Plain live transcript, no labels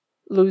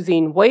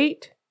Losing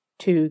weight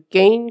to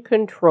gain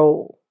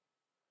control.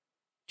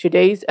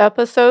 Today's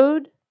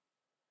episode,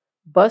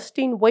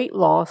 Busting Weight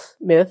Loss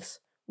Myths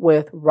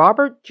with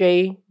Robert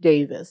J.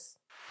 Davis.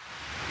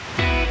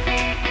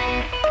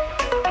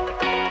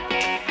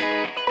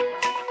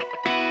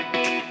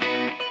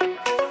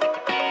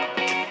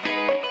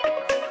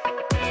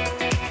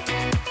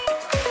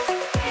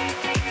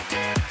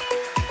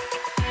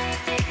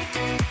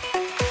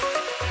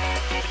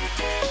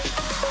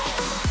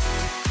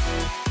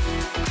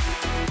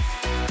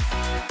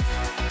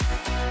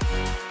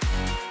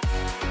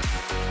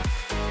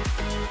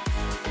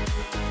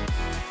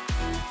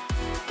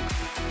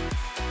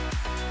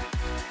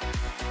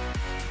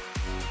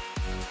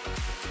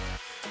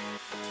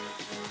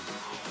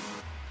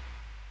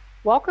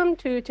 Welcome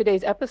to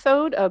today's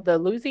episode of the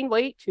Losing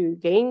Weight to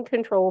Gain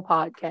Control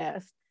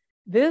podcast.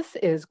 This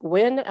is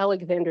Gwen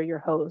Alexander, your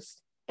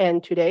host.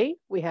 And today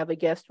we have a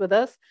guest with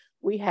us.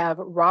 We have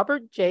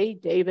Robert J.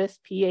 Davis,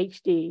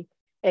 PhD,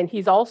 and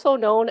he's also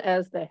known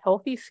as the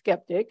Healthy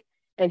Skeptic.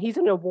 And he's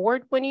an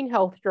award-winning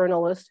health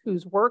journalist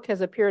whose work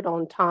has appeared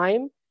on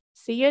Time,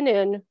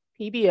 CNN,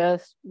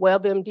 PBS,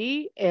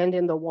 WebMD, and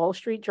in the Wall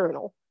Street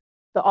Journal.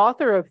 The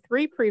author of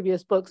 3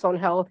 previous books on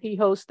health, he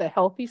hosts the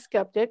Healthy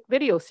Skeptic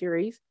video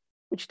series,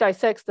 which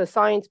dissects the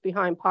science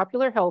behind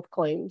popular health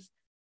claims.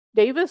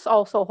 Davis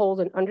also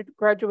holds an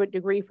undergraduate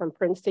degree from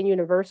Princeton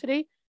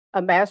University,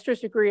 a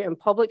master's degree in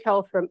public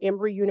health from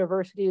Emory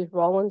University's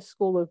Rollins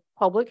School of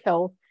Public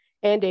Health,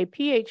 and a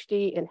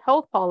PhD in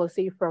health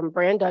policy from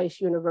Brandeis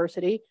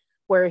University,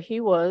 where he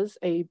was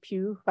a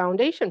Pew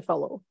Foundation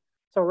Fellow.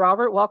 So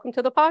Robert, welcome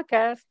to the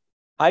podcast.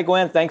 Hi,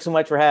 Gwen. Thanks so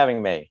much for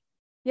having me.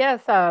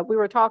 Yes, we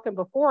were talking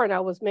before and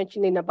I was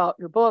mentioning about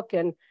your book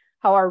and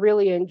how I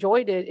really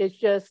enjoyed it. It's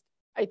just,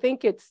 I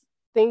think it's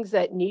things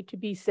that need to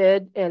be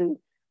said, and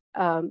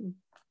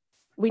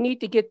we need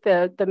to get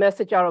the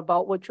message out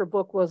about what your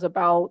book was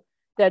about,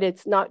 that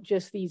it's not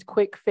just these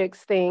quick fix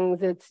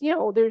things. It's,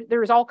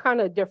 there's all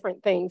kind of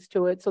different things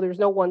to it. So there's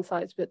no one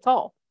size fits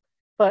all.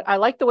 But I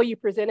like the way you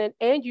present it.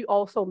 And you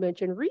also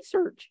mentioned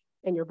research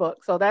in your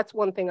book. So that's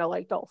one thing I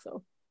liked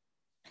also.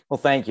 Well,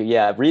 thank you.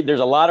 Yeah, there's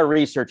a lot of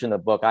research in the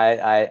book.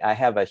 I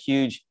have a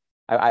huge,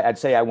 I'd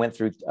say I went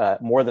through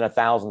more than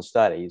 1,000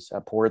 studies,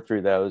 poured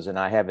through those, and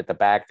I have at the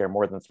back there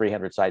more than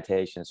 300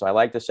 citations. So I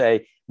like to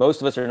say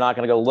most of us are not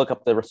going to go look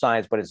up the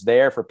science, but it's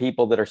there for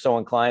people that are so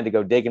inclined to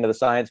go dig into the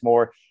science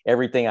more.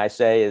 Everything I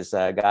say is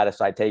got a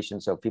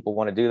citation. So if people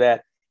want to do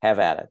that, have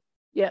at it.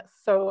 Yes.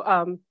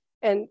 So,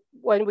 and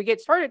when we get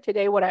started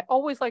today, what I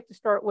always like to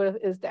start with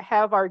is to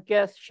have our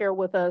guests share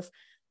with us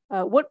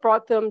what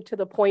brought them to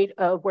the point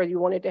of where you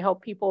wanted to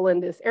help people in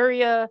this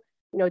area.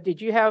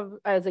 Did you have,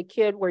 as a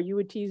kid, where you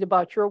would tease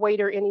about your weight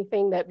or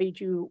anything that made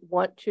you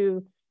want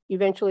to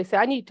eventually say,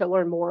 I need to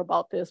learn more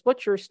about this?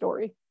 What's your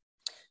story?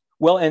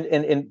 Well,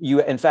 and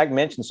you, in fact,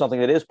 mentioned something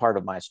that is part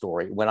of my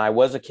story. When I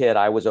was a kid,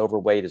 I was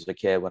overweight as a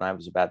kid when I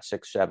was about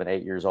 6, 7,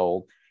 8 years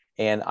old.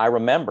 And I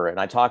remember, and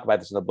I talk about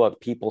this in the book,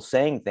 people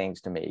saying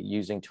things to me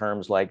using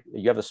terms like,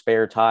 you have a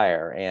spare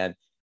tire and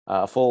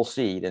a full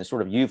seat, and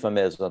sort of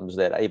euphemisms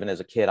that even as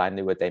a kid, I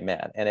knew what they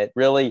meant. And it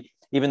really,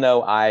 even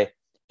though I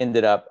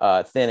ended up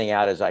thinning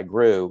out as I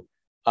grew,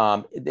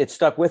 it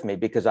stuck with me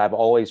because I've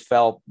always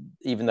felt,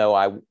 even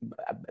though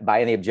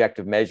by any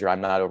objective measure, I'm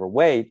not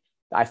overweight,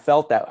 I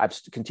felt that I've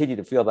continued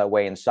to feel that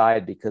way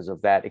inside because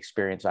of that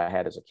experience I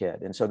had as a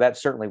kid. And so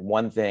that's certainly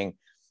one thing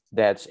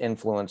that's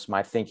influenced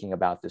my thinking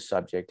about this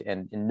subject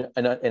and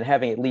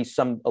having at least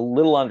a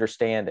little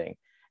understanding.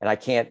 And I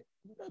can't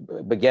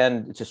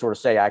begin to sort of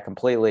say I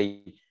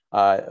completely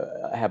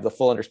have the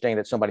full understanding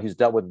that somebody who's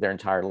dealt with their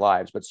entire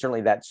lives, but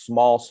certainly that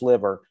small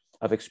sliver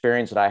of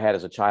experience that I had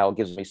as a child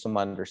gives me some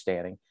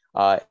understanding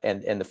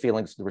and the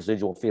feelings, the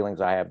residual feelings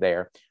I have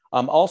there.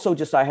 Also,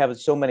 just I have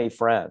so many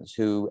friends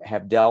who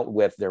have dealt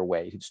with their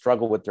weight, who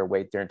struggle with their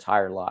weight their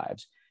entire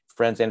lives,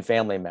 friends and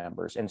family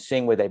members, and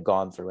seeing what they've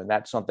gone through. And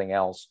that's something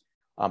else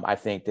I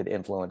think that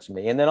influenced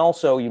me. And then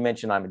also you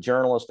mentioned I'm a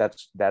journalist.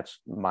 That's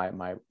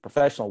my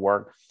professional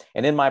work.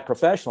 And in my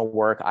professional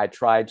work, I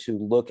try to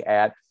look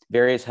at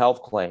various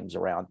health claims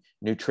around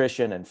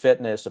nutrition and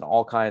fitness and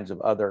all kinds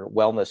of other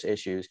wellness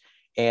issues,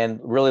 and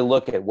really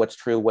look at what's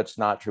true, what's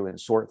not true,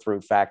 and sort through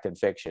fact and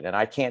fiction. And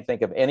I can't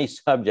think of any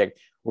subject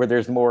where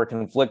there's more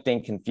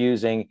conflicting,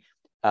 confusing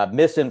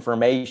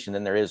misinformation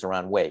than there is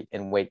around weight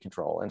and weight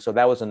control. And so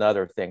that was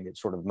another thing that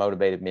sort of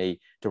motivated me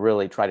to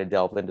really try to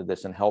delve into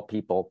this and help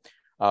people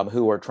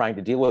who are trying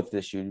to deal with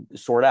this issue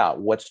sort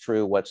out what's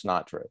true, what's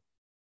not true.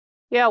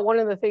 Yeah, one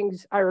of the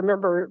things I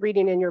remember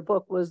reading in your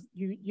book was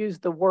you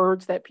used the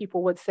words that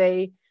people would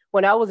say.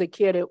 When I was a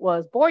kid, it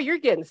was, boy, you're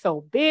getting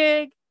so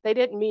big. They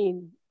didn't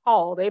mean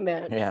tall, they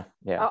meant,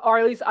 or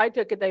at least I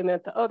took it, they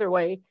meant the other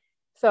way.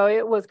 So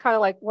it was kind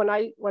of like when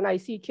I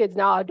see kids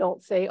now, I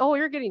don't say, oh,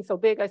 you're getting so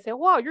big. I say,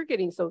 wow, you're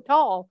getting so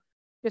tall,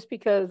 just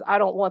because I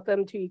don't want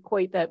them to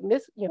equate that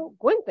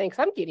Gwen thinks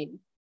I'm getting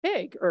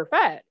big or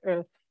fat.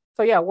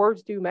 So yeah,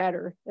 words do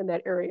matter in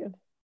that area.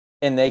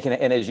 And they can,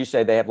 and as you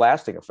say, they have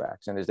lasting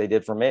effects, and as they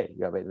did for me.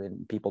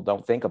 People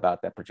don't think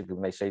about that, particularly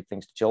when they say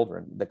things to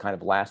children, the kind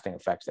of lasting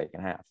effects they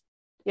can have.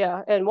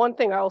 Yeah, and one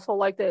thing I also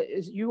like that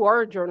is you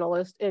are a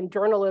journalist, and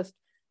journalists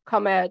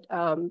come at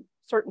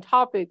certain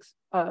topics.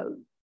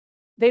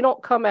 They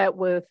don't come at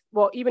with,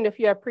 well, even if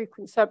you have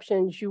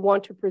preconceptions, you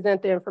want to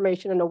present the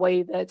information in a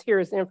way that's, here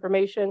is the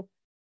information.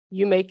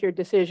 You make your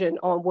decision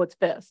on what's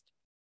best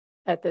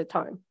at the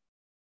time.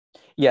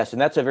 Yes,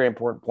 and that's a very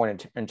important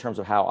point in terms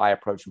of how I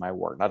approach my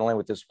work, not only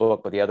with this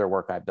book, but the other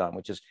work I've done,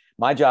 which is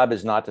my job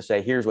is not to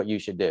say, here's what you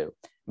should do.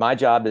 My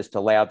job is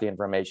to lay out the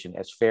information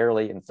as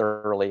fairly and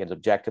thoroughly and as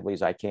objectively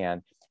as I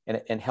can,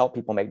 and help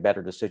people make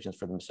better decisions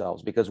for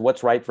themselves, because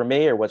what's right for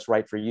me or what's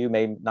right for you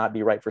may not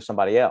be right for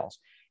somebody else.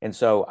 And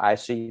so I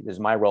see it as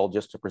my role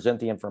just to present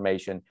the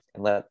information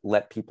and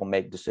let people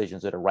make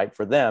decisions that are right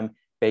for them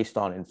based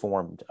on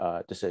informed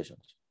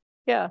decisions.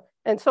 Yeah.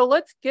 And so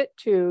let's get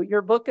to,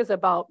 your book is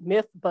about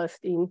myth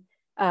busting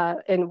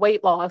and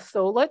weight loss.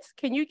 So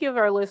can you give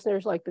our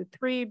listeners like the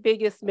 3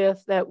 biggest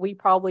myths that we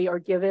probably are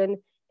given,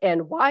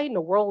 and why in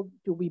the world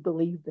do we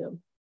believe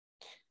them?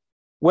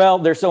 Well,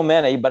 there's so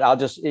many, but I'll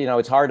just,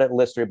 it's hard to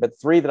list 3, but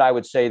 3 that I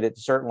would say that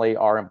certainly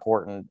are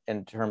important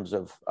in terms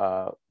of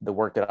the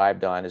work that I've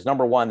done is,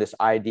 number 1, this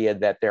idea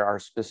that there are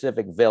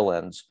specific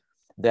villains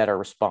that are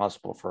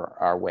responsible for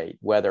our weight,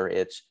 whether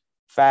it's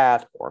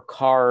fat or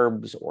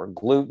carbs or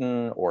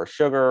gluten or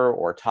sugar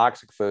or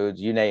toxic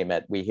foods, you name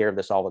it. We hear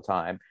this all the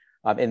time.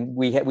 And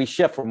we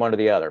shift from one to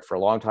the other. For a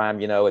long time,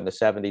 in the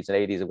 70s and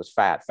 80s, it was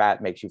fat.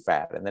 Fat makes you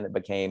fat. And then it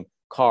became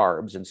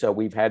carbs. And so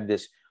we've had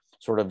this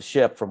sort of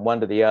shift from one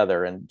to the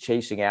other and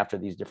chasing after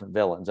these different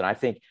villains. And I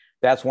think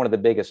that's one of the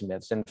biggest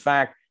myths. In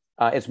fact,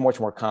 it's much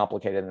more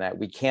complicated than that.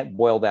 We can't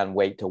boil down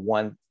weight to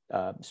one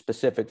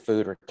specific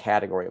food or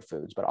category of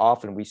foods. But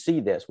often we see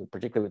this,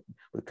 particularly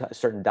with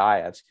certain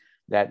diets,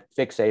 that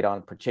fixate on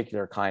a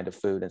particular kind of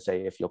food and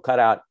say, if you'll cut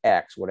out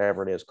X,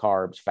 whatever it is,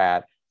 carbs,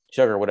 fat,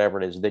 sugar,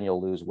 whatever it is, then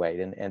you'll lose weight.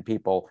 And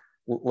people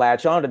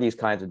latch onto these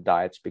kinds of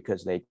diets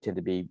because they tend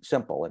to be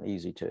simple and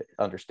easy to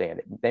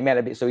understand. They may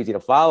not be so easy to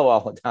follow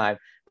all the time,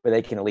 but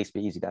they can at least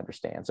be easy to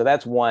understand. So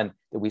that's one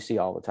that we see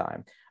all the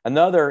time.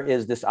 Another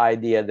is this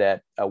idea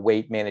that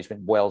weight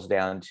management boils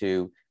down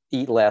to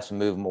eat less,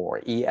 move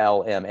more.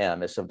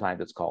 ELMM, as sometimes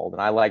it's called.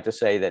 And I like to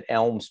say that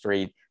Elm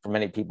Street, for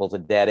many people, is a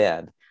dead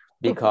end,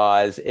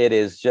 because it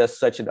is just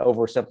such an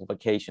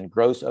oversimplification,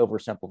 gross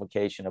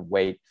oversimplification of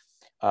weight,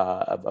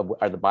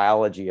 or the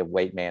biology of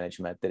weight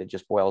management, that it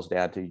just boils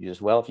down to, if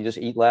you just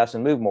eat less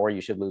and move more, you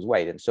should lose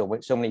weight. And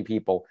so many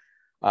people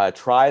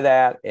try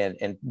that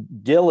and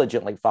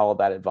diligently follow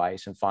that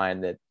advice and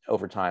find that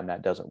over time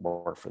that doesn't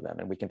work for them.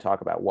 And we can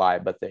talk about why,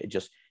 but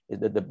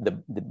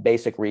the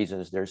basic reason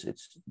is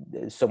it's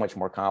so much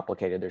more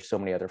complicated. There's so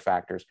many other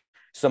factors,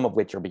 some of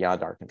which are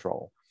beyond our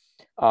control.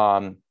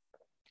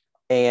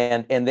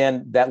 And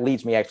then that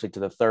leads me actually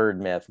to the 3rd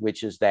myth,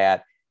 which is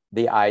that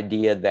the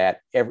idea that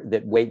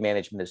weight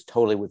management is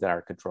totally within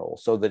our control.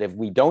 So that if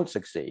we don't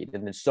succeed,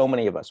 and then so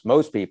many of us,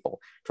 most people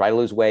try to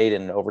lose weight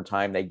and over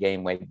time they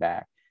gain weight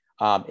back.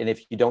 And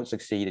if you don't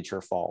succeed, it's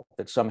your fault,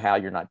 that somehow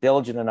you're not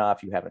diligent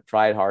enough, you haven't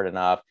tried hard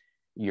enough,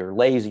 you're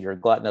lazy, you're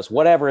gluttonous,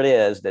 whatever it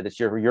is, that it's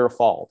your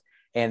fault.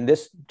 And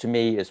this, to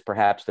me, is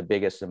perhaps the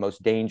biggest, the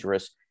most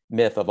dangerous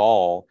myth of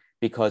all,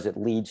 because it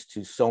leads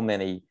to so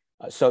many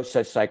such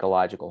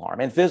psychological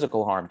harm and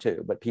physical harm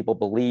too, but people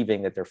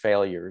believing that they're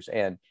failures,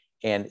 and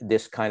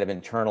this kind of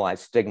internalized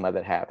stigma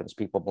that happens,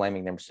 people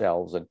blaming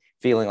themselves and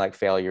feeling like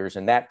failures.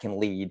 And that can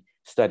lead,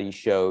 studies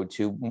show,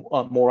 to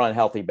more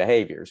unhealthy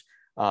behaviors,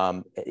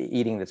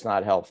 eating that's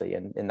not healthy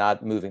and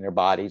not moving their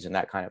bodies and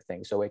that kind of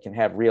thing. So it can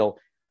have real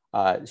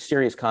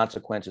serious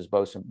consequences,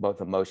 both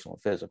emotional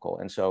and physical.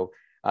 And so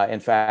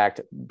in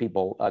fact,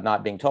 people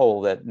not being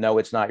told that, no,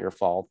 it's not your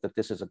fault, that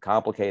this is a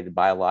complicated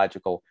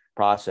biological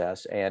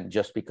process. And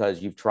just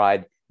because you've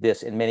tried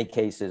this, in many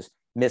cases,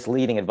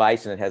 misleading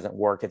advice and it hasn't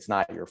worked, it's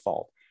not your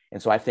fault.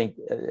 And so I think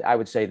I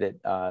would say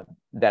that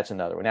that's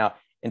another one. Now,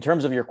 in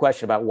terms of your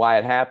question about why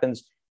it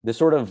happens, the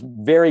sort of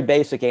very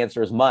basic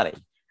answer is money.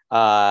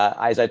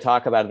 As I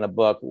talk about in the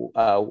book,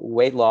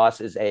 weight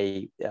loss is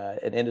an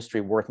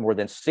industry worth more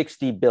than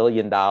 $60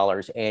 billion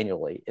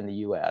annually in the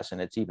US.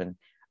 And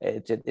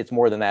it's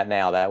more than that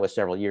now. That was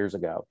several years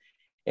ago.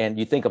 And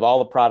you think of all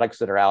the products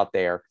that are out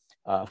there,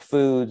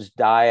 foods,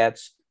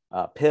 diets,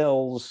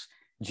 pills,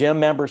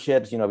 gym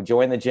memberships,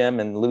 join the gym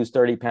and lose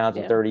 30 pounds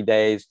in 30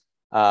 days,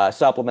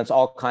 supplements,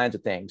 all kinds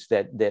of things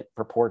that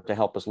purport to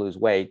help us lose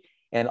weight.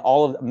 And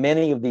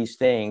many of these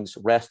things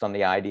rest on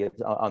the idea,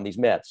 on these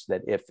myths,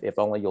 that if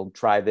only you'll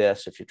try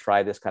this, if you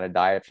try this kind of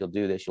diet, if you'll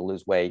do this, you'll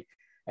lose weight.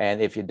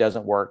 And if it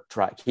doesn't work,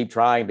 keep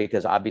trying,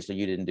 because obviously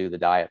you didn't do the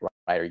diet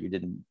right, or you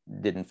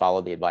didn't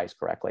follow the advice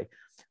correctly.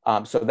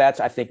 So that's,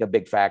 I think, a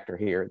big factor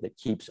here that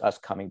keeps us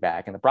coming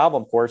back. And the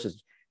problem, of course,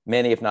 is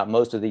many, if not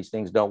most of these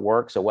things don't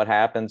work. So what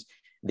happens?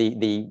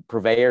 The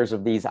purveyors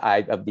of these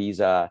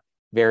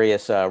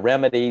various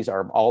remedies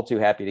are all too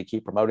happy to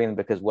keep promoting them,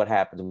 because what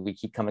happens? We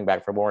keep coming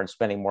back for more and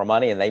spending more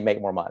money, and they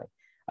make more money.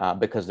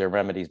 because their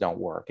remedies don't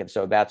work. And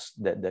so that's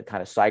the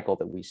kind of cycle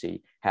that we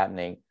see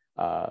happening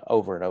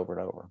over and over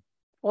and over.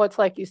 Well, it's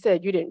like you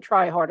said, you didn't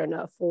try hard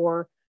enough,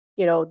 or,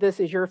 you know, this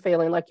is your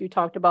failing, like you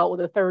talked about with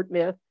the third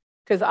myth.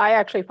 Because I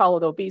actually follow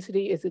the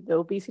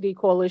Obesity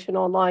Coalition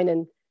online,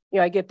 and, you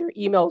know, I get their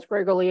emails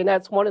regularly, and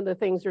that's one of the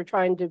things they're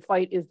trying to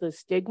fight is the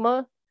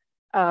stigma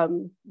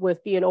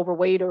with being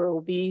overweight or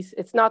obese.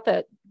 It's not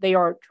that they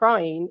aren't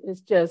trying,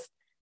 it's just,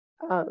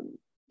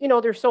 you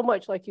know, there's so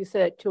much, like you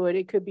said, to it.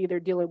 It could be they're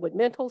dealing with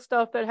mental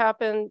stuff that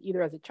happened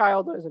either as a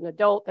child or as an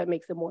adult that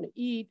makes them want to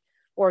eat,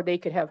 or they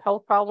could have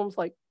health problems.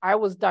 Like I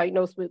was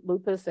diagnosed with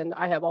lupus, and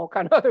I have all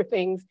kind of other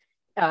things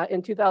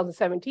in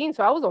 2017.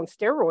 So I was on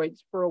steroids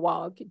for a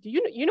while. Do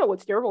you know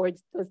what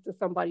steroids does to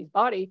somebody's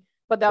body?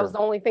 But that was the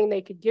only thing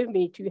they could give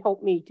me to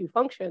help me to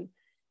function.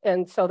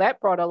 And so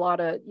that brought a lot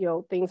of, you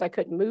know, things. I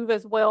couldn't move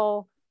as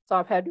well. So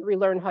I've had to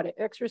relearn how to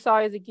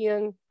exercise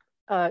again.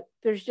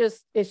 It's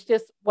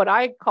just what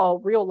I call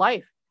real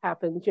life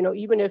happens, you know,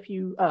 even if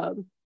you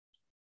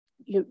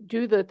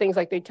do the things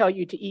like they tell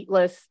you to eat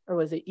less, or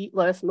was it eat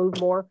less, move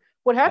more?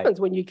 What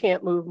happens when you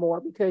can't move more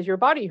because your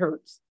body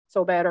hurts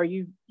so bad, or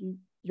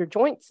your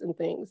joints and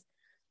things.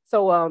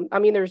 So, I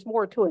mean, there's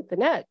more to it than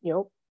that, you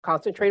know,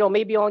 concentrate on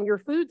maybe on your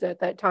foods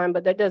at that time,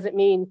 but that doesn't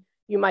mean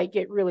you might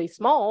get really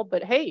small,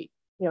 but hey,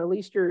 you know, at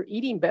least you're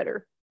eating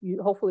better.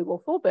 You hopefully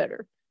will feel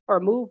better, or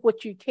move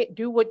what you can,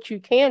 do what you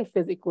can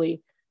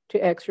physically to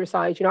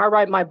exercise. You know, I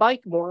ride my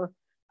bike more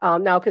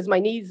now because my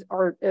knees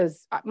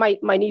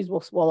my knees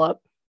will swell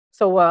up.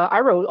 So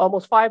I rode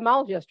almost 5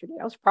 miles yesterday.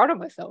 I was proud of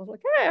myself. I was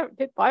like, hey, I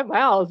did 5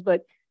 miles,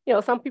 but you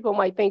know, some people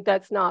might think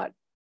that's not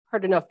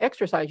hard enough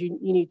exercise. You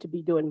need to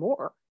be doing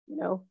more, you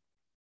know?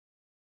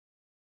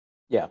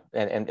 Yeah.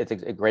 And it's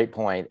a great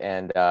point.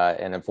 And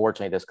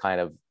unfortunately,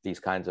 these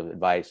kinds of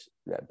advice,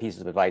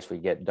 pieces of advice we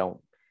get don't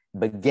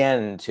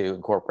begin to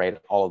incorporate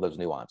all of those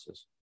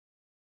nuances.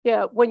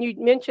 Yeah. When you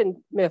mentioned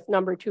myth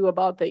number 2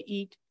 about the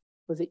eat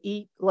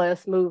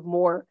less, move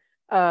more.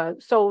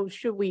 So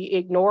should we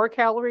ignore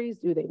calories?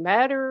 Do they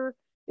matter?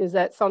 Is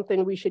that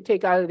something we should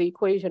take out of the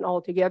equation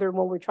altogether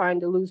when we're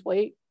trying to lose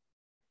weight?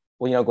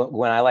 Well, you know,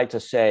 when I like to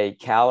say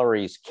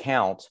calories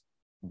count,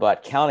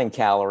 but counting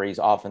calories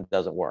often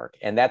doesn't work.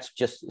 And that's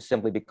just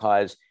simply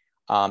because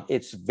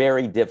it's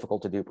very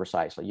difficult to do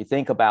precisely. You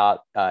think about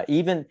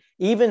even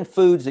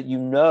foods that, you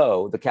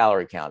know, the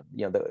calorie count,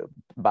 you know,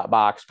 the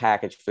box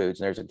packaged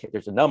foods, and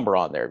there's a number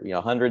on there, you know,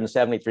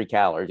 173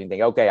 calories. You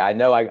think, okay, I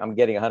know I'm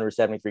getting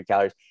 173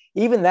 calories.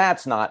 Even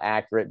that's not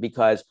accurate,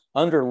 because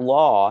under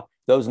law,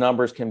 those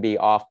numbers can be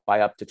off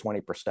by up to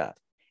 20%.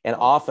 And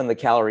often the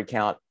calorie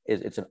count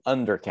it's an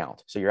undercount.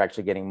 So you're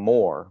actually getting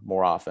more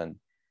often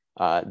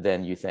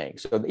than you think.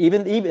 So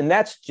even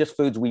that's just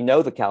foods we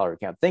know the calorie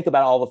count. Think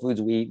about all the foods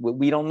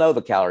we don't know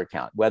the calorie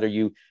count. Whether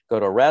you go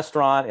to a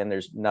restaurant and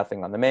there's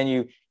nothing on the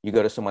menu, you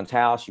go to someone's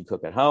house, you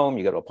cook at home,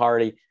 you go to a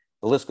party,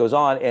 the list goes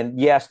on. And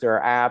yes, there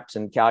are apps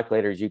and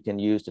calculators you can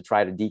use to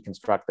try to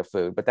deconstruct the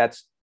food, but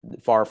that's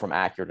far from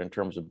accurate in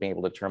terms of being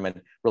able to determine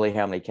really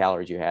how many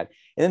calories you had.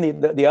 And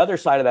then the other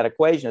side of that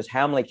equation is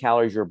how many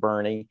calories you're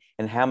burning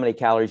and how many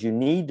calories you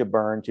need to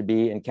burn to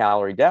be in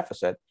calorie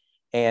deficit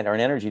or an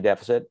energy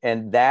deficit.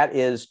 And that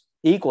is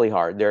equally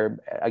hard. There are,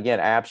 again,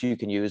 apps you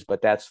can use,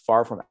 but that's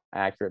far from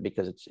accurate,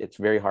 because it's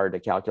very hard to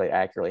calculate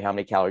accurately how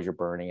many calories you're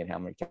burning and how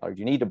many calories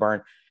you need to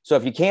burn. So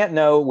if you can't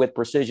know with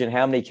precision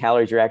how many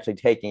calories you're actually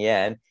taking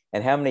in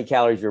and how many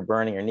calories you're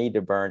burning or need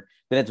to burn,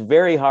 then it's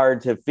very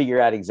hard to figure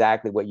out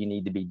exactly what you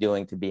need to be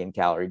doing to be in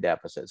calorie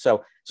deficit.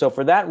 So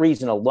for that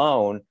reason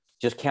alone,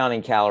 just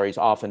counting calories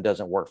often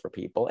doesn't work for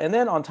people. And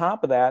then on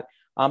top of that,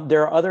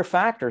 there are other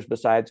factors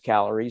besides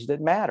calories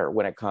that matter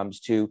when it comes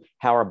to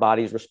how our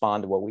bodies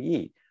respond to what we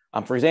eat.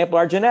 For example,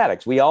 our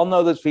genetics. We all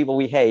know those people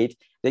we hate.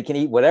 They can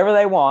eat whatever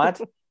they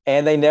want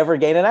and they never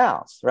gain an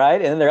ounce, right?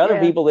 And then there are other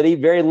people that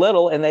eat very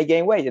little and they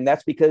gain weight. And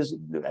that's because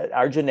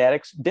our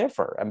genetics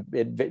differ.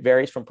 It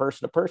varies from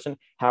person to person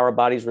how our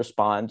bodies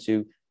respond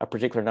to a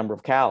particular number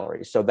of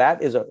calories. So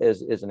that is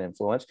an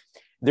influence.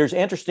 There's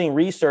interesting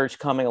research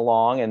coming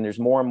along, and there's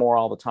more and more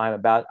all the time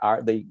about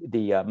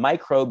the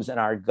microbes in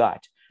our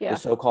gut, the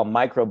so-called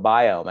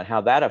microbiome, and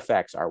how that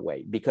affects our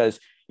weight.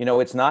 Because, you know,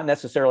 it's not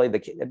necessarily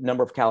the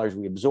number of calories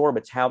we absorb,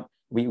 it's how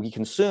we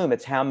consume,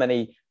 it's how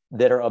many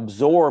that are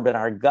absorbed in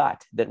our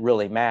gut that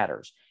really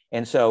matters.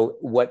 And so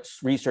what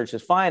research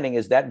is finding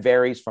is that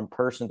varies from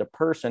person to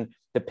person,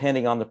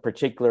 depending on the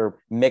particular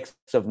mix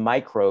of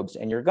microbes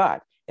in your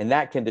gut. And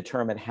that can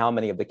determine how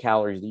many of the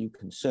calories that you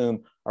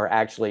consume are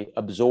actually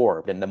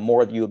absorbed. And the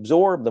more you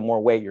absorb, the more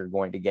weight you're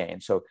going to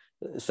gain. So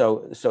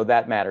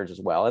that matters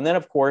as well. And then,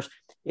 of course,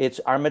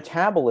 it's our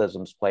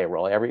metabolisms play a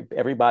role.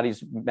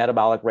 Everybody's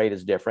metabolic rate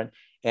is different.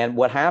 And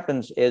what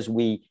happens is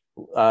we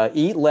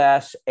eat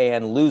less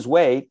and lose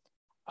weight.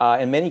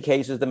 In many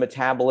cases, the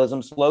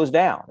metabolism slows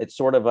down. It's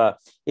sort of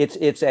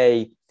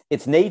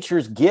it's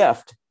nature's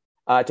gift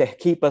to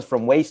keep us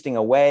from wasting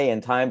away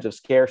in times of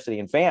scarcity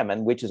and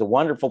famine, which is a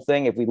wonderful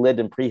thing if we lived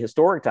in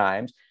prehistoric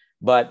times.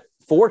 But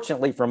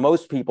fortunately for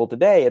most people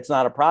today, it's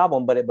not a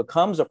problem, but it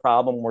becomes a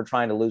problem when we're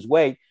trying to lose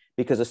weight,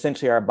 because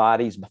essentially our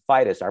bodies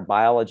fight us. Our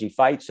biology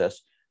fights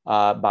us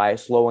by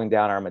slowing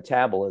down our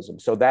metabolism.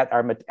 So that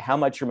how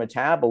much your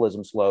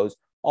metabolism slows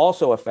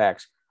also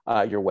affects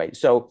your weight.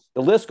 So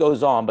the list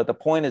goes on, but the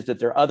point is that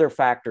there are other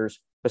factors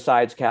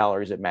besides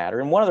calories that matter.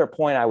 And one other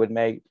point I would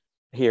make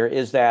here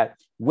is that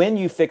when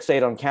you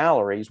fixate on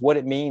calories, what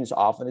it means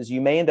often is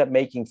you may end up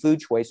making food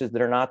choices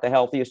that are not the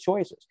healthiest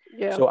choices.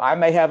 Yeah. So I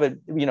may have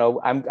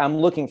I'm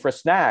looking for a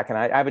snack and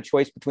I have a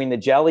choice between the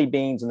jelly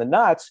beans and the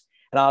nuts.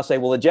 And I'll say,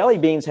 well, the jelly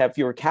beans have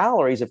fewer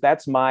calories if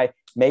that's my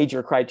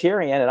major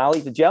criterion, and I'll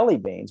eat the jelly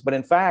beans. But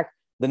in fact,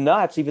 the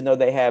nuts, even though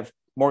they have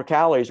more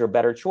calories, are a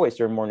better choice.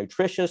 They're more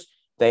nutritious.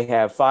 They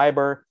have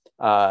fiber.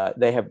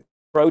 They have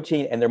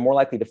protein, and they're more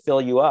likely to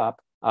fill you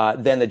up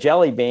than the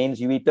jelly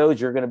beans. You eat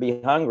those, you're going to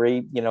be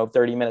hungry,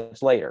 30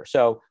 minutes later.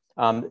 So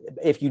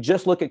if you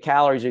just look at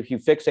calories, if you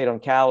fixate on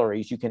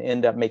calories, you can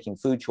end up making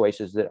food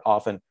choices that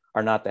often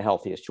are not the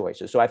healthiest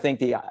choices. So I think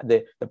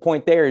the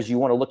point there is you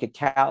want to look at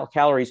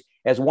calories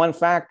as one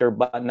factor,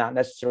 but not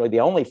necessarily the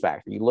only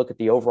factor. You look at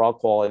the overall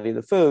quality of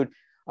the food.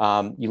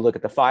 You look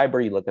at the fiber,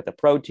 you look at the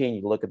protein,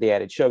 you look at the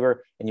added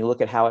sugar, and you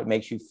look at how it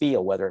makes you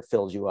feel, whether it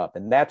fills you up.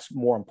 And that's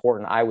more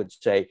important, I would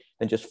say,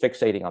 than just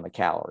fixating on the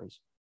calories.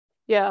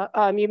 Yeah.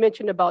 You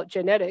mentioned about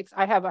genetics.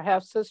 I have a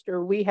half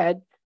sister. We have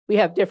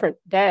different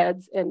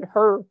dads, and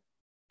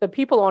the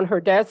people on her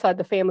dad's side of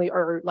the family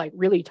are like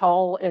really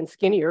tall and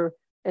skinnier.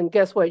 And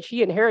guess what?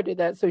 She inherited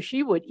that. So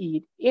she would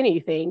eat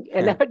anything.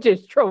 And that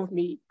just drove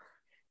me.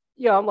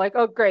 I'm like,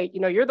 oh, great.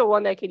 You're the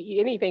one that can eat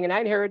anything. And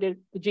I inherited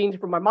the genes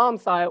from my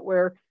mom's side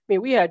where,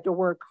 we had to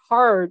work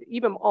hard.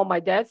 Even on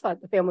my dad's side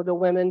of the family, the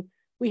women,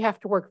 we have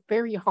to work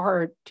very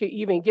hard to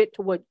even get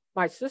to what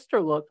my sister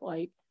looked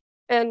like.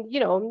 And,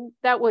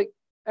 that would,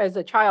 as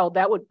a child,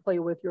 that would play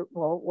with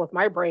with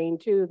my brain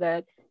too,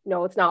 that,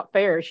 it's not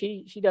fair.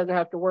 She doesn't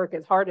have to work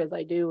as hard as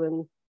I do,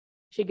 and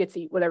she gets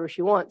to eat whatever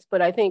she wants.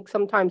 But I think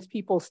sometimes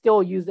people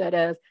still use that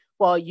as,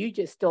 well, you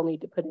just still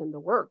need to put in the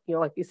work.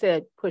 Like you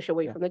said, push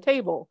away from the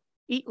table,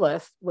 eat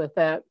less with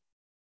that.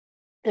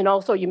 And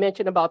also you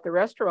mentioned about the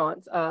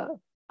restaurants.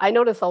 I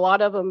notice a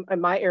lot of them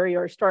in my area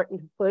are starting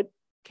to put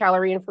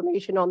calorie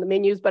information on the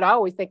menus, but I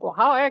always think, well,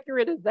 how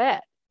accurate is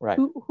that? Right.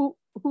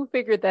 Who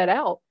figured that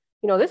out?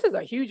 This is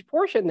a huge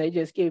portion they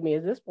just gave me.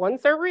 Is this one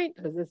serving?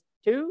 Is this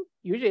two?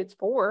 Usually it's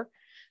four.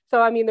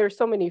 So, there's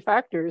so many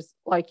factors,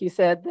 like you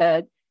said,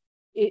 that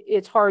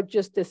it's hard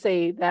just to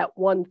say that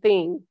one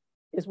thing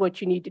is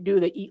what you need to do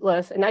to eat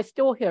less. And I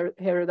still hear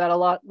that a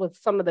lot with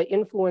some of the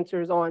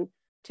influencers on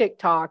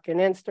TikTok and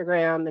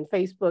Instagram and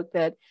Facebook,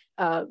 that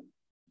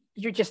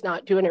you're just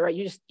not doing it right.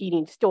 You're just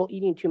still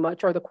eating too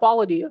much, or the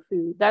quality of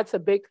food. That's a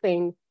big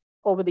thing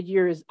over the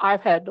years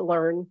I've had to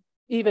learn.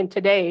 Even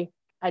today,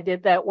 I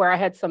did that where I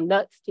had some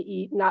nuts to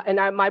eat.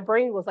 My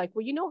brain was like,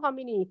 well, you know how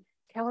many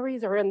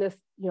calories are in this,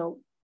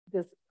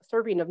 this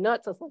serving of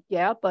nuts? I was like,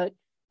 yeah, but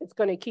it's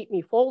going to keep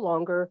me full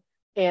longer.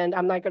 And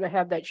I'm not going to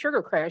have that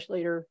sugar crash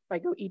later if I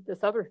go eat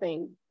this other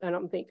thing that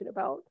I'm thinking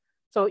about.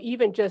 So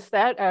even just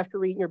that, after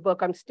reading your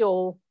book, I'm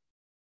still,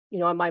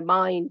 in my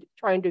mind,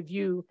 trying to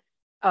view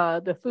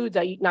the foods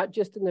I eat, not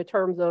just in the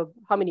terms of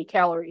how many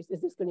calories.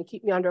 Is this going to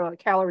keep me under a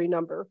calorie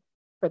number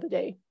for the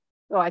day?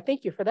 So I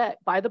thank you for that.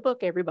 Buy the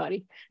book,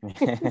 everybody.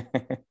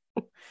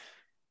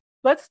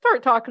 Let's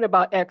start talking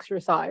about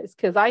exercise,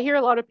 because I hear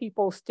a lot of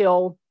people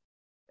still,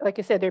 like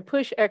I said, they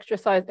push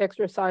exercise,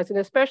 and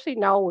especially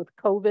now with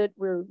COVID,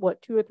 we're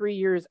 2 or 3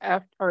 years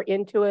are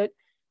into it.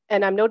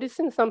 And I'm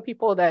noticing some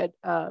people that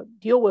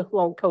deal with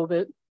long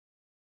COVID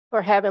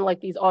are having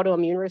like these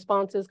autoimmune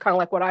responses, kind of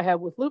like what I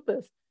have with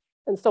lupus.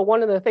 And so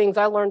one of the things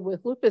I learned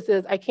with lupus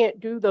is I can't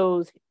do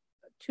those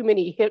too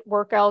many HIIT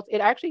workouts.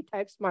 It actually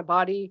taxes my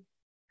body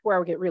where I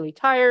would get really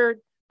tired,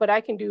 but I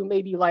can do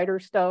maybe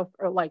lighter stuff,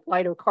 or like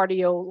lighter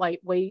cardio,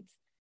 light weights.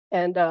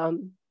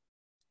 And,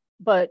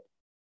 but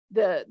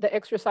the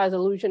exercise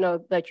illusion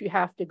of that you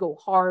have to go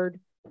hard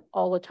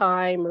all the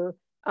time, or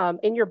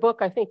in your book,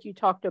 I think you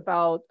talked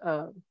about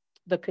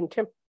the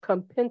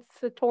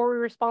compensatory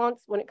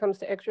response when it comes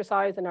to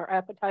exercise and our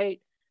appetite.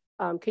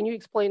 Can you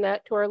explain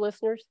that to our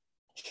listeners?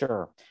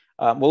 Sure.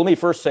 Well, let me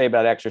first say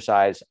about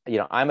exercise.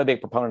 I'm a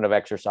big proponent of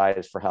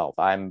exercise for health.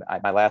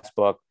 My last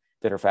book,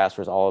 Fit or Fast,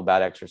 was all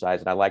about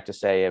exercise. And I like to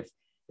say, if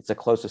it's the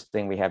closest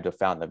thing we have to a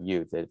fountain of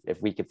youth, if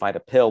we could find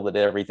a pill that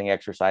did everything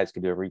exercise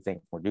could do,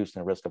 everything from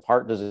reducing the risk of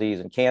heart disease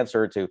and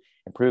cancer to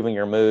improving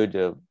your mood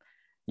to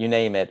you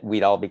name it,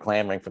 we'd all be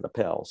clamoring for the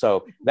pill.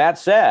 So that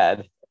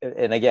said,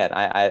 and again,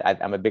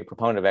 I'm a big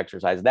proponent of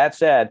exercise. That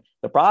said,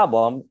 the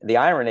problem, the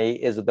irony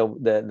is that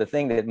the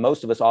thing that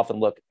most of us often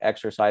look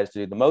exercise to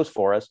do the most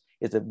for us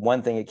is that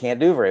one thing it can't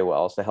do very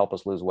well is to help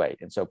us lose weight.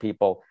 And so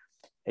people,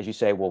 as you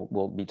say,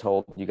 will be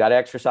told, you got to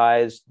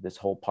exercise, this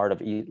whole part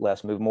of eat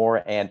less, move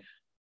more, and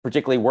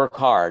particularly work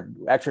hard,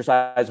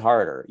 exercise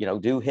harder,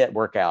 do HIIT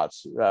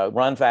workouts,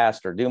 run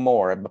faster, do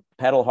more,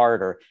 pedal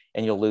harder,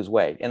 and you'll lose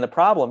weight. And the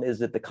problem is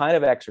that the kind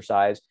of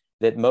exercise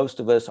that most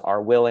of us are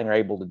willing or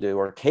able to do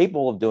or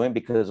capable of doing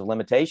because of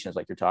limitations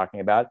like you're talking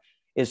about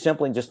is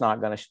simply just not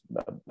going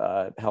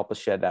to help us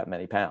shed that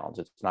many pounds.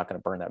 It's not going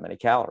to burn that many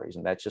calories.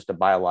 And that's just a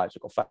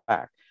biological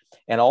fact.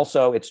 And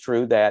also it's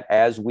true that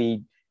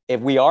if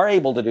we are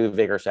able to do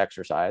vigorous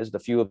exercise, the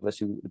few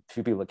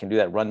people that can do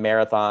that, run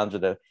marathons, or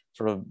the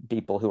sort of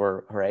people who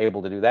are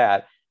able to do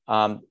that,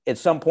 at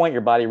some point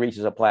your body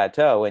reaches a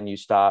plateau and you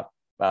stop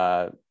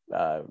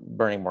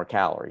burning more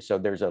calories. So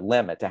there's a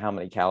limit to how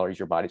many calories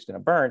your body's going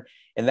to burn.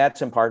 And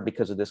that's in part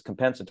because of this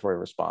compensatory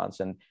response.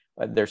 And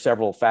there's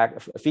several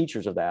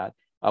features of that.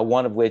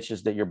 One of which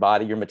is that your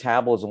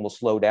metabolism will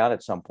slow down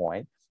at some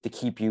point to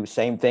keep you,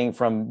 same thing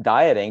from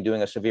dieting,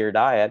 doing a severe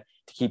diet,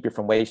 to keep you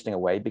from wasting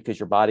away, because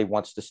your body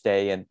wants to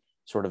stay in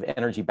sort of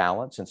energy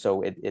balance. And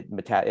so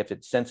if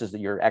it senses that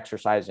you're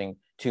exercising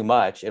too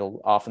much,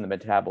 often the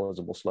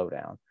metabolism will slow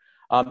down.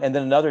 And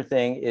then another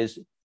thing is,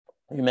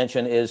 you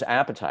mentioned, is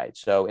appetite.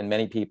 So in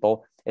many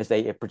people, as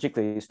they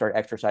particularly start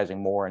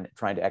exercising more and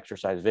trying to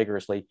exercise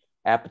vigorously,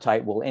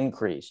 appetite will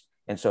increase.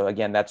 And so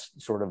again, that's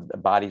sort of the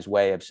body's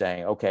way of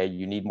saying, okay,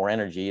 you need more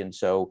energy. And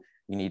so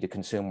you need to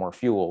consume more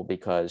fuel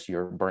because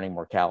you're burning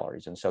more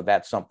calories. And so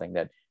that's something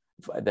that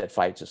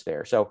fights us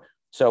there.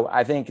 So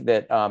I think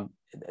that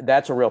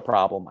that's a real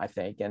problem, I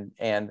think. And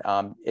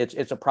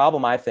it's a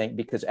problem, I think,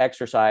 because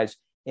exercise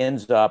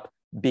ends up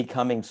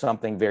becoming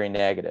something very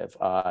negative.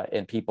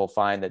 And people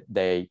find that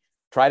they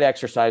try to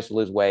exercise to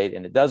lose weight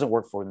and it doesn't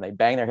work for them. They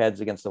bang their heads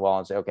against the wall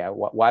and say, okay,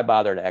 why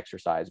bother to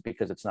exercise?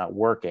 Because it's not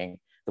working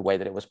the way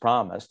that it was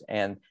promised.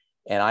 And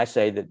I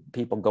say that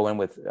people go in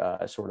with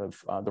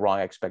the wrong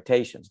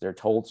expectations. They're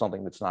told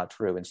something that's not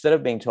true. Instead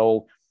of being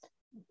told,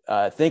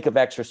 think of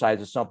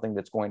exercise as something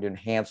that's going to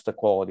enhance the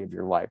quality of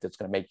your life, that's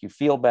going to make you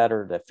feel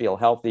better, to feel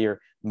healthier.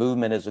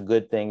 Movement is a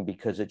good thing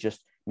because it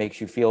just makes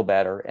you feel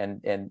better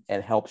and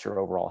helps your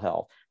overall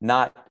health,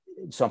 not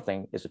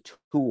something as a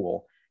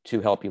tool to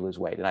help you lose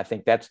weight. And I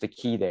think that's the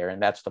key there. And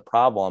that's the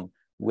problem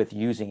with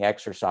using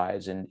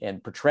exercise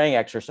and portraying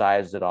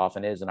exercise, that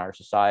often is in our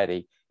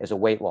society, as a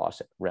weight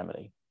loss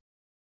remedy.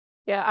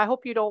 Yeah, I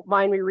hope you don't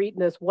mind me reading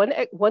this one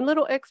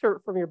little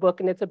excerpt from your book,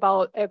 and it's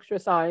about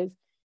exercise.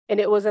 And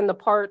it was in the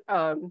part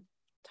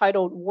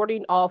titled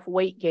 "Warding Off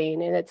Weight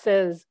Gain." And it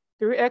says,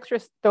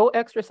 though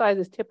exercise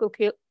is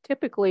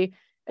typically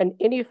an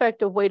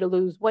ineffective way to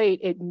lose weight,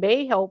 it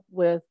may help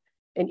with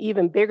an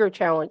even bigger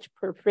challenge,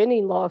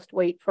 preventing lost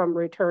weight from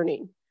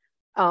returning.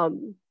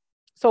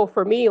 So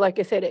for me, like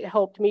I said, it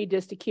helped me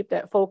just to keep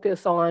that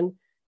focus on,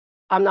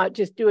 I'm not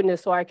just doing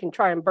this so I can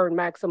try and burn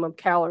maximum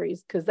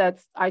calories, because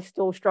I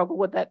still struggle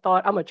with that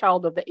thought. I'm a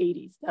child of the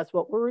 80s. That's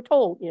what we were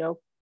told,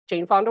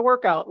 Jane Fonda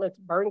workout, let's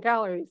burn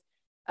calories.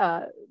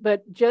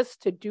 But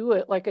just to do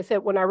it, like I said,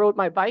 when I rode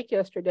my bike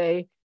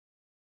yesterday,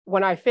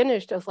 when I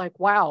finished, I was like,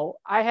 wow,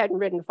 I hadn't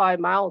ridden 5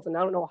 miles and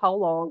I don't know how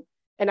long.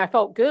 And I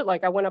felt good.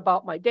 Like I went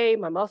about my day,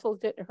 my muscles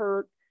didn't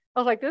hurt. I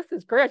was like, this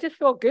is great. I just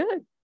feel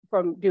good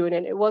from doing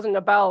it. It wasn't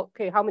about,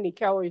 okay, how many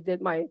calories did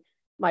my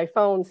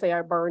phone say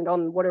I burned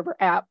on whatever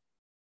app,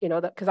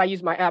 because I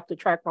use my app to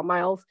track my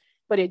miles,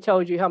 but it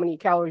tells you how many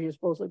calories you're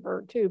supposed to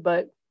burn too.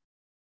 But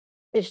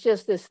it's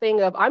just this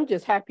thing of, I'm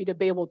just happy to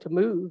be able to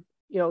move,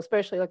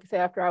 especially like I say,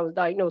 after I was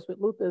diagnosed with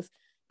lupus,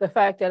 the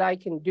fact that I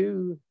can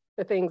do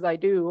the things I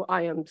do,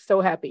 I am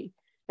so happy.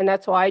 And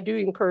that's why I do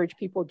encourage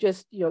people,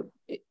 just,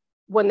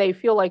 when they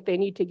feel like they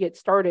need to get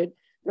started,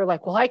 they're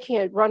like, well, I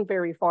can't run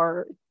very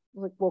far.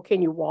 Like, well,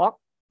 can you walk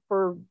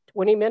for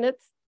 20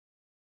 minutes?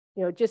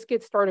 Just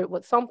get started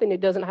with something.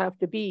 It doesn't have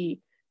to be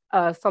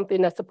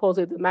something that's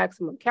supposedly the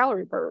maximum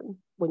calorie burn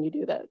when you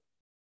do that.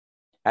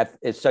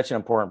 It's such an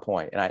important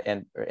point.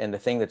 And the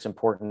thing that's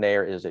important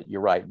there is that you're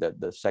right,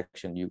 the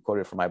section you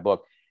quoted from my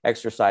book,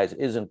 exercise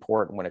is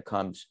important when it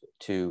comes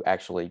to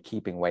actually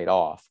keeping weight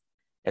off,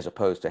 as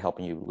opposed to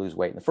helping you lose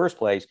weight in the first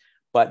place.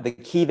 But the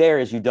key there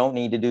is you don't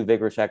need to do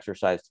vigorous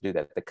exercise to do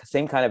that. The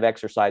same kind of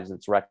exercise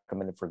that's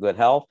recommended for good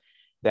health,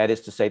 that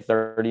is to say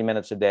 30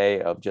 minutes a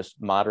day of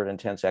just moderate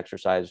intense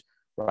exercise,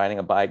 riding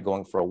a bike,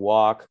 going for a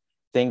walk,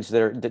 things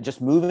that are just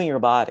moving your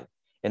body.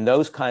 And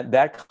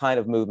that kind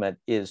of movement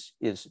is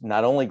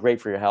not only great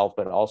for your health,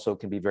 but also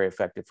can be very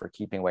effective for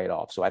keeping weight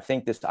off. So I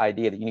think this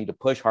idea that you need to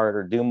push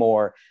harder, do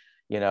more,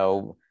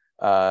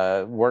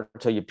 work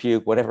until you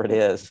puke, whatever it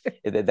is,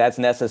 that's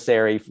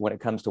necessary when it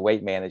comes to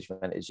weight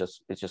management. It's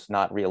just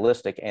not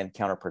realistic and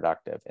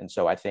counterproductive. And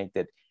so I think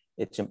that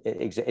it's,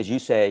 as you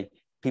say,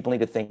 people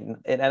need to think,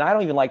 and I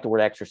don't even like the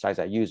word exercise,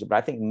 I use it, but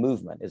I think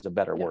movement is a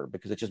better word,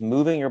 because it's just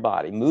moving your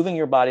body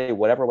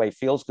whatever way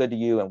feels good to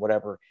you and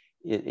whatever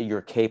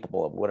you're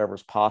capable of,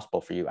 whatever's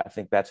possible for you. I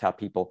think that's how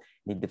people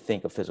need to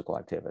think of physical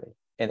activity.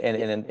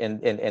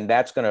 And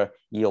that's going to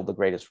yield the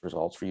greatest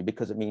results for you,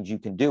 because it means you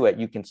can do it,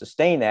 you can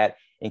sustain that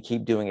and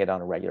keep doing it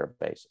on a regular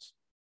basis.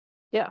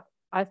 Yeah,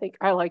 I think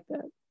I like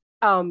that.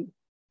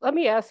 Let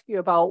me ask you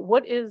about,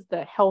 what is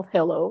the health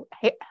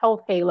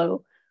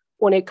halo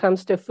when it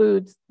comes to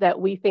foods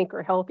that we think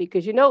are healthy?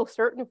 Because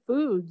certain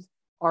foods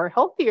are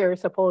healthier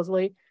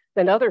supposedly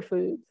than other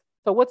foods.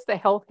 So what's the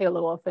health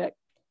halo effect?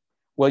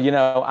 Well,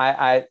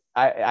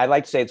 I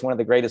like to say it's one of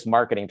the greatest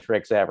marketing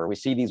tricks ever. We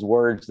see these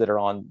words that are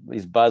on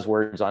these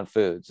buzzwords on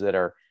foods that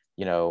are,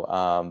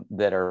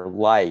 that are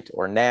light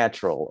or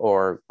natural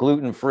or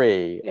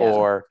gluten-free, Yeah.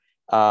 or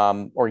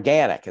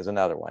organic is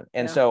another one.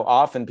 And Yeah. so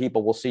often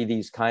people will see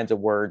these kinds of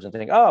words and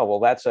think, oh, well,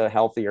 that's a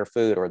healthier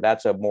food, or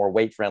that's a more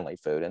weight-friendly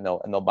food, and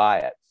they'll buy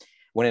it.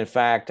 When in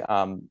fact,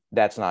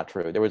 that's not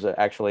true. There was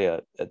actually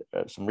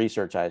some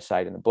research I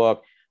cite in the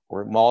book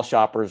where mall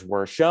shoppers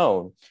were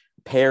shown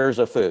pairs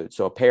of food.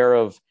 So a pair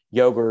of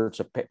yogurts,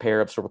 a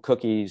pair of sort of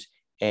cookies,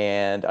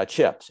 and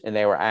chips. And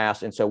they were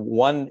asked, and so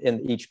one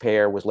in each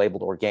pair was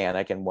labeled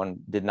organic and one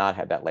did not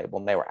have that label.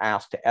 And they were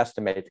asked to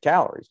estimate the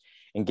calories.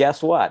 And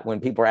guess what? When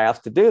people were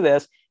asked to do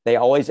this, they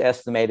always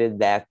estimated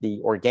that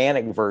the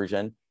organic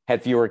version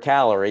had fewer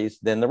calories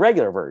than the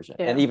regular version.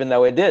 Yeah. And even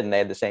though it didn't, they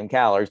had the same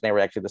calories and they were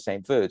actually the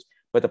same foods.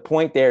 But the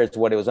point there is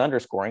what it was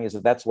underscoring is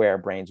that that's the way our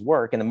brains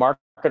work. And the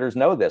marketers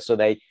know this. So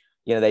they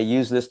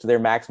use this to their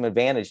maximum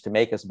advantage to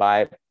make us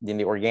buy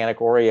the organic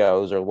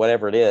Oreos or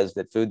whatever it is,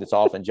 that food that's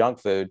often junk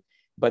food,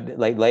 but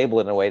they label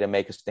it in a way to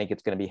make us think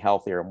it's going to be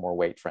healthier and more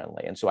weight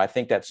friendly. And so I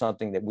think that's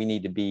something that we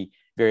need to be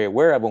very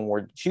aware of when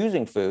we're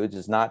choosing foods,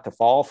 is not to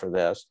fall for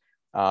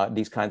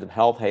these kinds of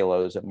health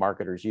halos that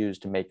marketers use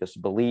to make us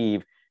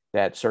believe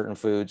that certain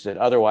foods that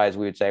otherwise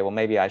we would say, well,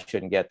 maybe I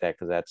shouldn't get that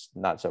because that's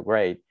not so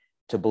great,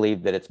 to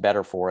believe that it's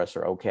better for us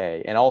or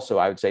okay. And also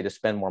I would say to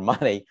spend more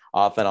money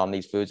often on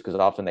these foods, because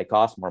often they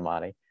cost more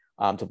money,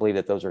 to believe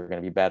that those are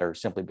going to be better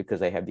simply because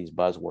they have these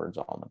buzzwords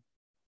on them.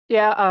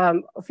 Yeah,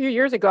 a few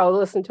years ago, I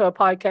listened to a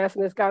podcast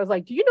and this guy was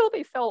like, do you know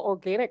they sell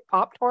organic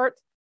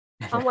Pop-Tarts?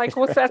 I'm like,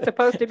 what's that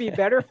supposed to be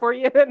better for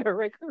you than a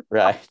regular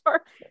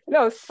Pop-Tart? And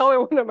I was telling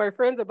one of my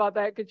friends about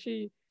that because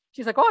she's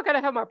like, oh, I got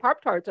to have my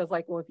Pop-Tarts. I was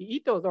like, well, if you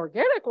eat those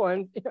organic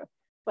ones,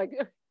 like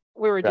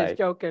we were just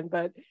joking,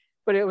 but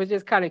it was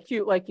just kind of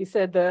cute. Like you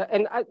said,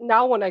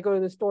 now when I go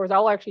to the stores,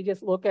 I'll actually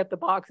just look at the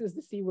boxes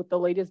to see what the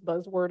latest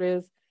buzzword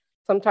is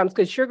sometimes,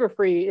 because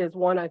sugar-free is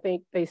one I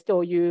think they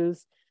still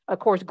use. Of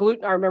course,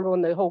 gluten, I remember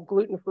when the whole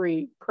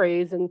gluten-free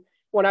craze, and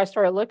when I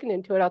started looking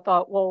into it, I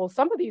thought, well,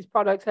 some of these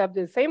products have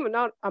the same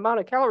amount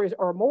of calories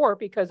or more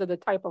because of the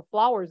type of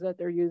flours that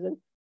they're using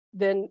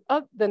than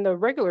the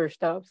regular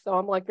stuff. So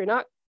I'm like,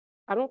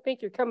 I don't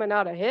think you're coming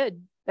out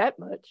ahead that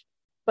much.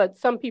 But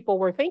some people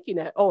were thinking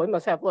that, oh, it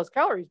must have less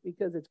calories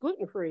because it's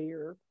gluten-free,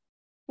 or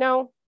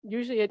no,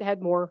 usually it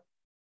had more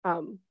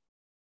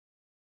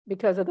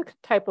because of the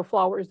type of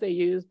flours they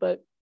use.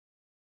 But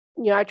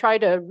I try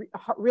to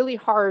really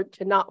hard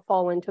to not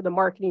fall into the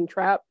marketing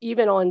trap,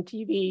 even on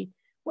TV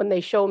when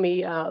they show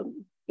me,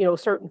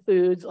 certain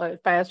foods,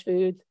 like fast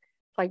foods.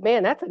 It's like,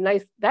 man,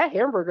 that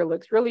hamburger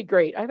looks really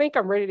great. I think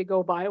I'm ready to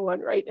go buy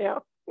one right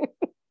now.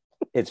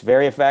 It's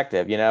very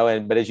effective,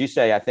 but as you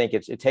say, I think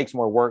it takes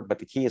more work, but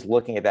the key is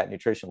looking at that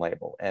nutrition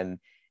label and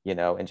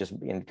just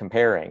in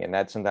comparing. And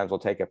that sometimes will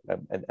take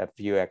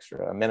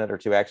a minute or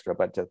two extra,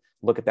 but to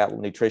look at that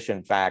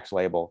nutrition facts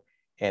label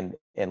and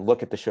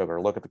look at the sugar,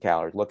 look at the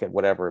calories, look at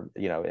whatever,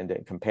 and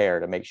to compare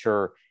to make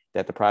sure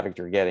that the product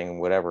you're getting,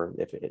 whatever,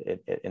 if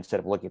instead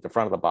of looking at the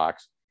front of the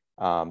box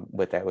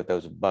with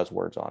those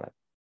buzzwords on it.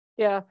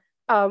 Yeah.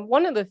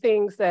 One of the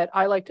things that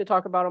I like to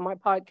talk about on my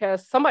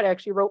podcast, somebody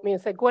actually wrote me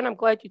and said, Gwen, I'm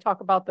glad you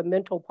talk about the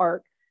mental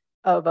part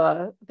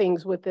of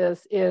things with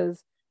this,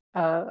 is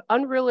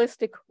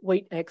unrealistic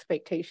weight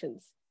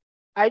expectations.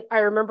 I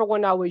remember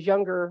when I was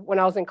younger, when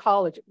I was in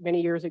college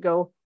many years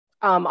ago,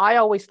 I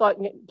always thought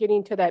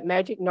getting to that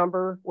magic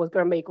number was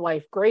going to make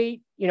life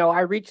great. I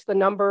reached the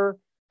number,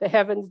 the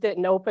heavens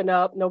didn't open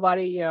up.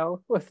 Nobody,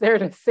 was there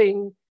to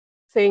sing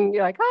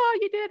like, oh,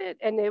 you did it.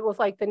 And it was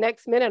like the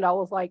next minute I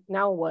was like,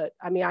 now what?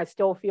 I mean, I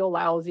still feel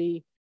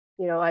lousy.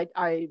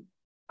 I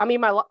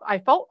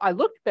felt I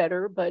looked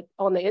better, but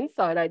on the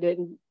inside, I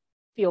didn't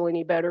feel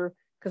any better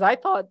because I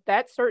thought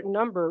that certain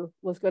number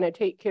was going to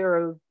take care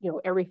of,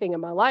 everything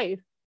in my life.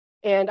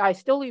 And I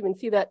still even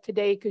see that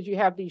today because you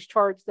have these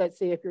charts that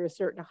say if you're a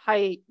certain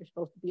height, you're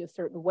supposed to be a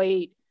certain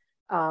weight.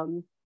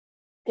 And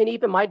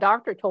even my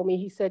doctor told me,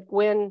 he said,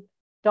 Gwen,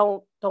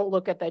 don't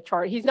look at that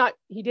chart. He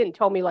didn't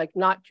tell me like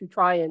not to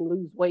try and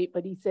lose weight,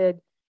 but he said,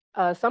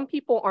 some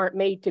people aren't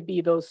made to be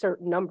those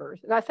certain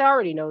numbers. And I said, I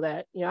already know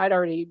that, I'd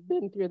already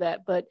been through that,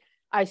 but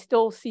I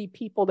still see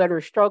people that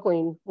are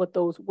struggling with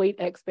those weight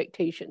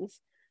expectations.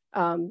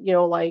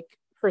 Like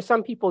for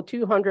some people,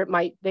 200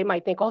 they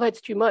might think, oh,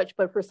 that's too much.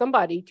 But for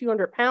somebody,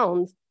 200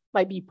 pounds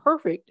might be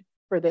perfect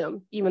for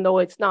them, even though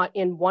it's not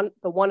in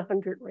the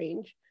 100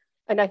 range.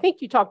 And I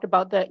think you talked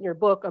about that in your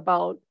book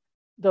about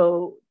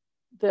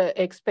the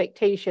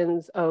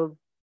expectations of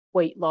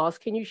weight loss.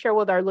 Can you share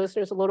with our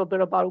listeners a little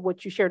bit about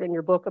what you shared in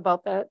your book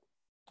about that?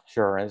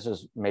 Sure. And this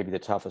is maybe the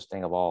toughest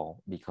thing of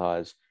all,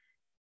 because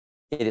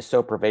it is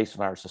so pervasive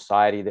in our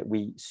society that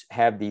we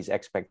have these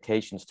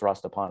expectations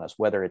thrust upon us,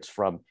 whether it's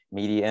from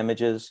media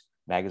images,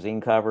 magazine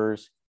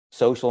covers,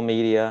 social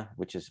media,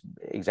 which has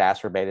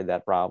exacerbated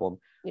that problem.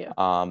 Yeah.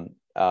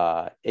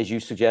 As you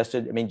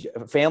suggested, I mean,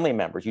 family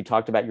members, you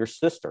talked about your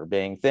sister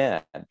being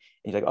thin, and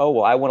you're like, oh,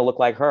 well, I want to look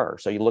like her.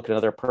 So you look at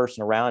another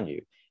person around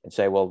you and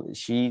say, well,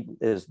 she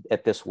is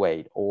at this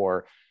weight,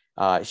 or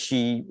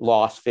she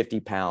lost 50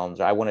 pounds.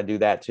 I want to do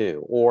that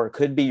too. Or it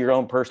could be your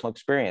own personal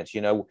experience.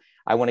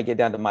 I want to get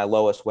down to my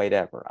lowest weight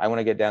ever. I want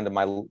to get down to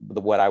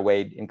what I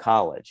weighed in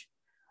college.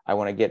 I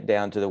want to get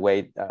down to the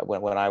weight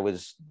when I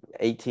was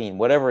 18,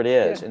 whatever it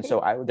is. Yeah. And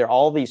so there are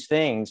all these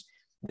things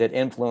that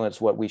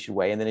influence what we should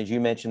weigh. And then, as you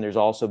mentioned, there's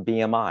also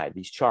BMI,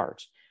 these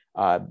charts,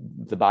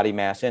 the body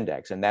mass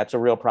index. And that's a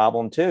real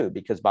problem too,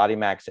 because body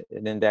mass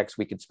index,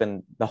 we could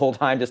spend the whole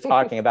time just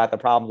talking about the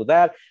problems with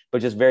that.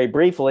 But just very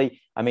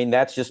briefly, I mean,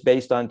 that's just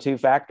based on two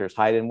factors,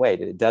 height and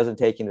weight. It doesn't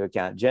take into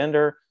account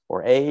gender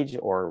or age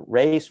or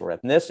race or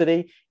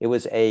ethnicity. It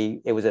was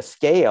a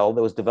scale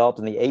that was developed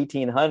in the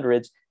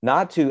 1800s,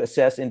 not to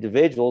assess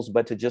individuals,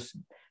 but to just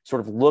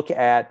sort of look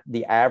at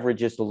the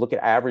averages, to look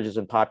at averages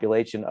in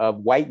population of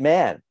white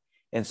men.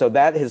 And so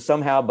that has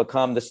somehow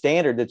become the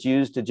standard that's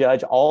used to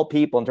judge all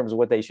people in terms of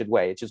what they should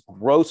weigh. It's just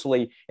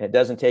grossly, and it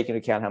doesn't take into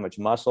account how much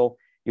muscle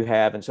you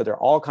have. And so there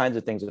are all kinds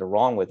of things that are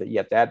wrong with it.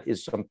 Yet that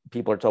is, some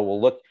people are told, well,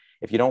 look,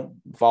 if you don't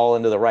fall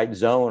into the right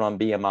zone on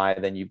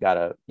BMI, then you've got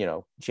to,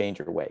 change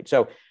your weight.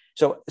 So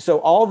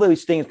all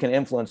those things can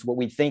influence what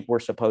we think we're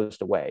supposed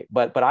to weigh.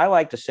 But I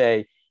like to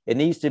say it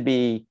needs to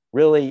be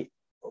really,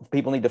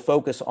 people need to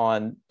focus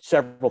on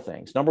several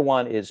things. Number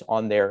one is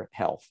on their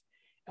health,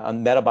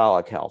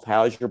 metabolic health.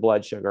 How's your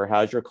blood sugar?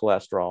 How's your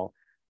cholesterol?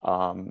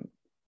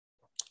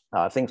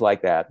 Things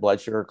like that,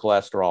 blood sugar,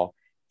 cholesterol,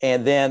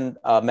 and then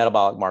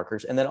metabolic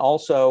markers. And then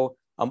also,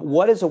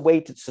 what is a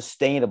weight that's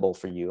sustainable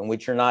for you, in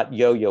which you're not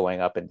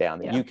yo-yoing up and down,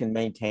 that you can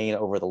maintain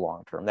over the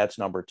long term? That's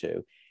number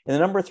two. And then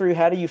number three,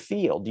 how do you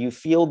feel? Do you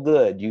feel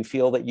good? Do you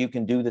feel that you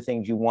can do the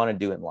things you want to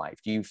do in life?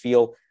 Do you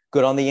feel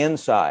good on the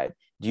inside?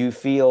 Do you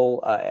feel,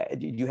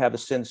 do you have a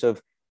sense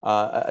of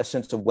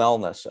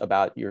wellness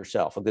about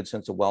yourself, a good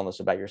sense of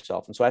wellness about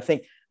yourself? And so I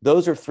think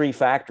those are three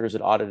factors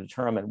that ought to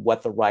determine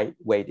what the right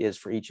weight is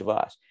for each of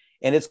us.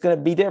 And it's going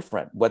to be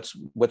different. What's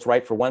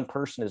right for one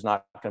person is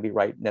not going to be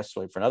right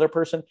necessarily for another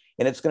person.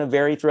 And it's going to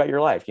vary throughout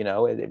your life.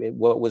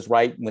 What was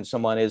right when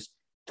someone is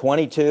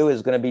 22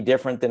 is going to be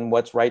different than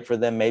what's right for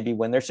them maybe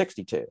when they're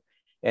 62.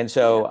 And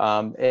so,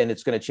 and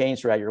it's going to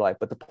change throughout your life.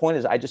 But the point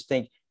is, I just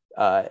think,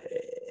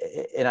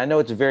 and I know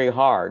it's very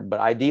hard, but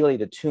ideally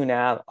to tune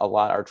out a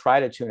lot, or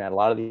try to tune out a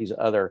lot of these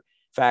other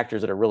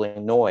factors that are really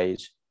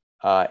noise,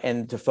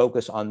 and to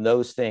focus on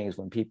those things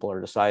when people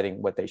are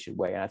deciding what they should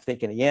weigh. And I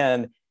think in the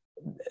end,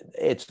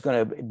 it's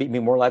going to be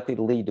more likely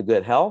to lead to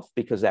good health,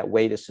 because that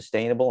weight is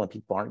sustainable and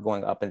people aren't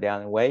going up and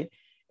down in weight,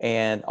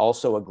 and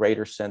also a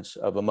greater sense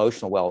of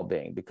emotional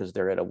well-being, because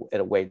they're at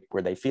a weight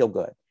where they feel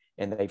good,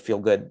 and they feel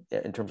good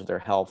in terms of their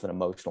health and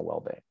emotional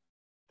well-being.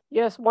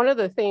 Yes, one of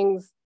the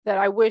things that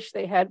I wish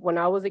they had when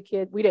I was a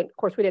kid, we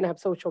didn't have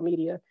social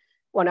media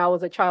when I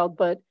was a child,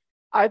 but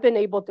I've been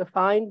able to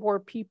find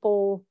more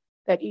people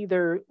that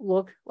either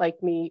look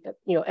like me,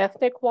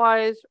 ethnic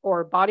wise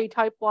or body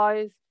type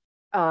wise.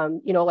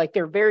 Like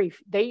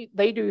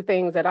they do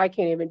things that I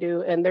can't even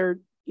do, and they're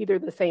either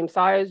the same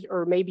size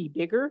or maybe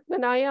bigger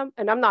than I am.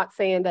 And I'm not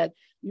saying that,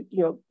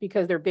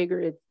 because they're bigger,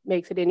 it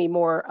makes it any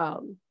more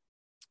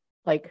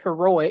like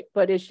heroic,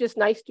 but it's just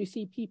nice to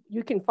see people.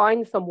 You can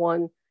find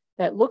someone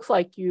that looks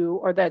like you,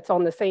 or that's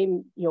on the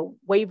same,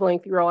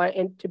 wavelength you're on,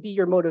 and to be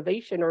your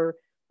motivation, or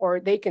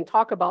they can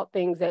talk about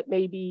things that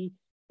maybe,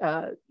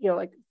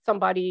 like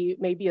somebody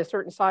maybe a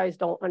certain size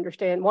don't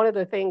understand. One of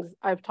the things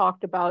I've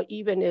talked about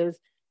even is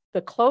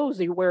the clothes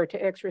you wear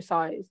to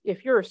exercise.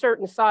 If you're a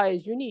certain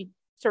size, you need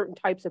certain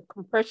types of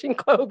compression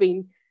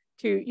clothing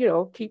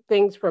to, keep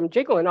things from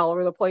jiggling all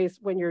over the place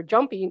when you're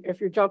jumping,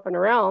 if you're jumping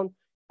around.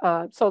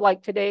 So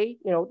like today,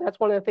 that's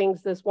one of the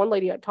things this one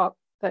lady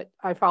that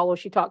I follow,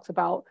 she talks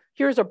about,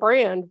 here's a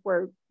brand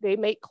where they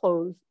make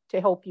clothes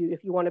to help you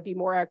if you want to be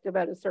more active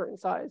at a certain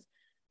size.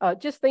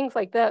 Just things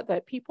like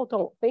that people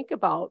don't think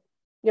about.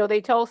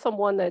 They tell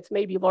someone that's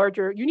maybe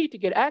larger, you need to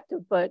get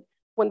active, but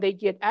when they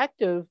get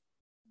active,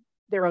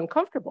 they're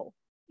uncomfortable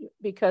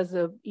because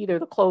of either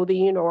the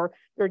clothing, or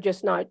they're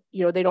just not,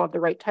 they don't have the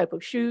right type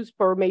of shoes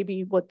for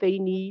maybe what they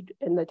need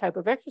and the type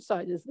of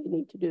exercises they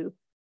need to do.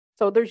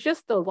 So there's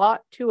just a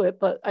lot to it,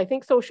 but I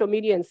think social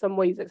media in some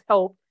ways has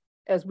helped,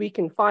 as we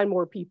can find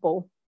more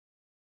people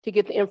to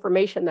get the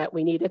information that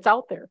we need. It's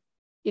out there.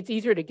 It's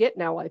easier to get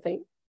now, I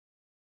think.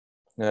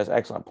 No, that's an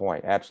excellent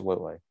point.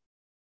 Absolutely.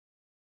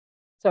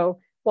 So,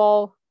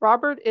 well,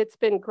 Robert, it's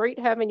been great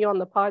having you on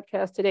the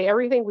podcast today.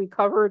 Everything we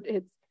covered,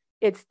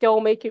 it's still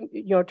making,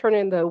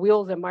 turning the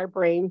wheels in my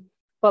brain.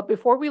 But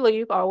before we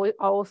leave, I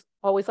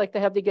always like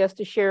to have the guests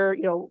to share,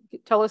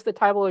 tell us the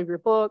title of your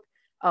book,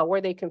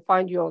 where they can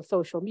find you on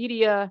social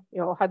media,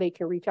 how they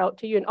can reach out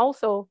to you. And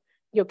also,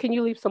 can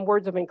you leave some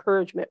words of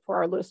encouragement for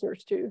our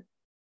listeners too?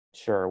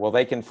 Sure. Well,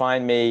 they can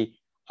find me.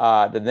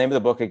 The name of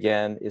the book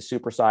again is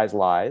Supersize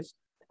Lies.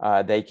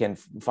 They can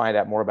find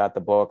out more about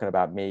the book and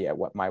about me at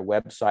my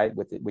website,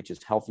 which is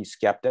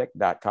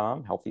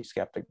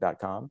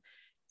healthyskeptic.com.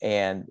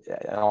 And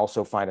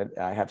also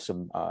I have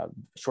some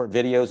short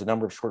videos, a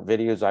number of short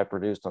videos I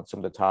produced on some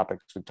of the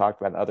topics we've talked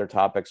about, and other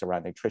topics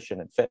around nutrition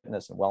and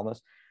fitness and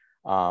wellness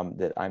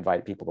that I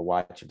invite people to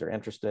watch if they're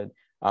interested.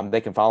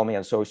 They can follow me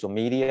on social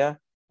media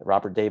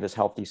Robert Davis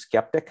Healthy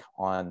Skeptic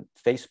on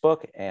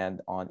Facebook,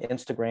 and on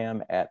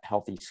Instagram at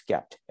Healthy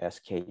Skept,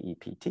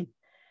 SKEPT.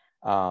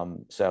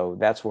 So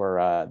that's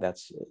where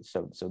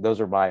so those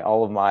are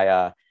all of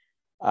my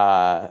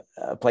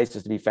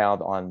places to be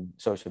found on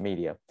social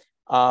media.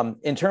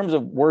 In terms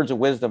of words of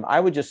wisdom, I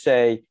would just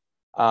say,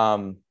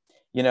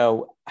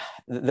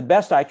 the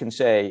best I can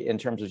say in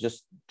terms of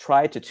just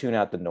try to tune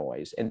out the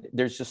noise. And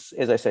there's just,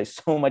 as I say,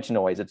 so much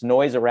noise. It's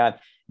noise around,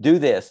 do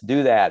this,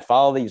 do that,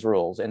 follow these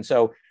rules. And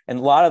a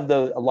lot of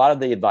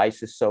the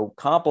advice is so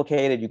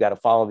complicated. You got to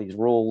follow these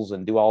rules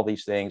and do all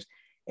these things.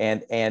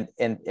 And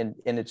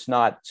it's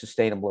not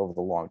sustainable over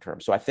the long term.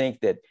 So I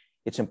think that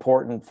it's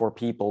important for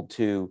people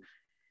to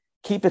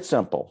keep it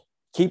simple.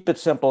 Keep it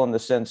simple in the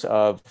sense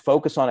of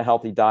focus on a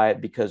healthy diet,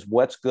 because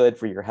what's good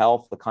for your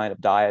health, the kind of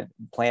diet,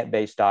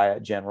 plant-based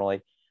diet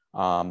generally,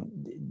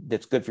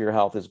 that's good for your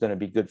health is going to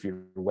be good for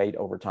your weight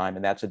over time.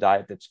 And that's a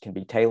diet that can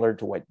be tailored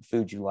to what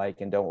foods you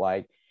like and don't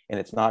like. And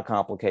it's not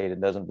complicated.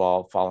 It doesn't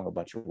involve following a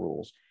bunch of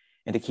rules.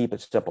 And to keep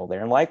it simple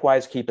there. And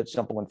likewise, keep it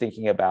simple in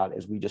thinking about,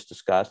 as we just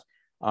discussed,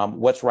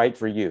 what's right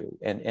for you,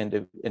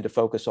 and to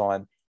focus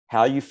on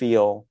how you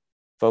feel,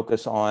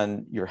 focus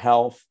on your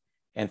health,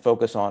 and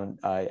focus on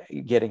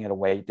getting at a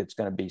weight that's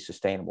going to be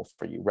sustainable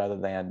for you, rather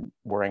than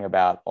worrying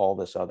about all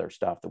this other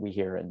stuff that we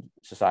hear in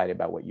society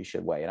about what you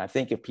should weigh. And I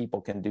think if people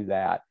can do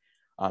that,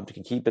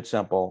 can keep it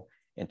simple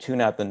and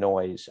tune out the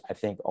noise, I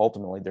think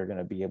ultimately they're going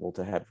to be able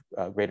to have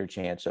a greater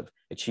chance of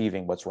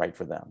achieving what's right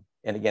for them.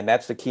 And again,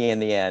 that's the key in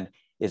the end,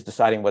 is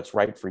deciding what's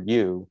right for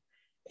you,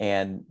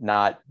 and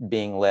not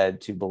being led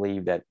to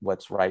believe that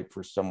what's right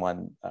for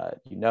someone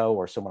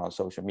or someone on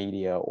social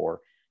media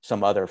or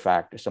some other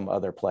factor, some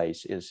other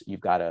place, is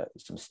you've got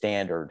some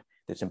standard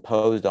that's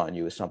imposed on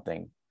you as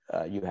something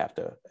you have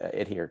to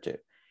adhere to.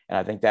 And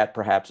I think that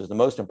perhaps is the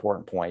most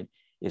important point,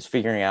 is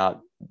figuring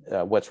out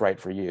what's right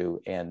for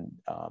you, and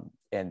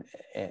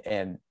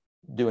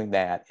doing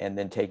that, and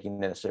then taking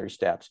the necessary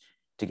steps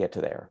to get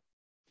to there.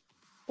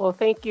 Well,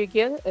 thank you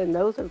again. And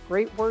those are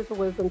great words of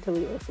wisdom to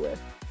leave us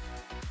with.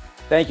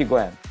 Thank you,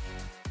 Gwen.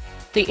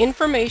 The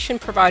information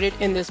provided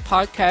in this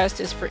podcast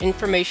is for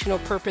informational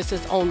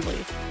purposes only.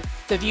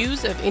 The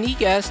views of any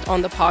guest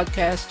on the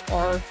podcast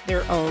are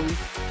their own.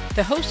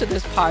 The host of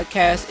this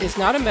podcast is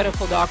not a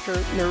medical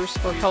doctor, nurse,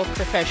 or health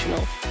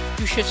professional.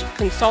 You should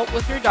consult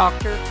with your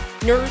doctor,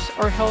 nurse,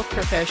 or health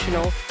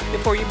professional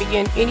before you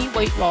begin any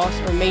weight loss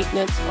or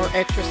maintenance or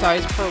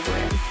exercise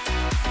program.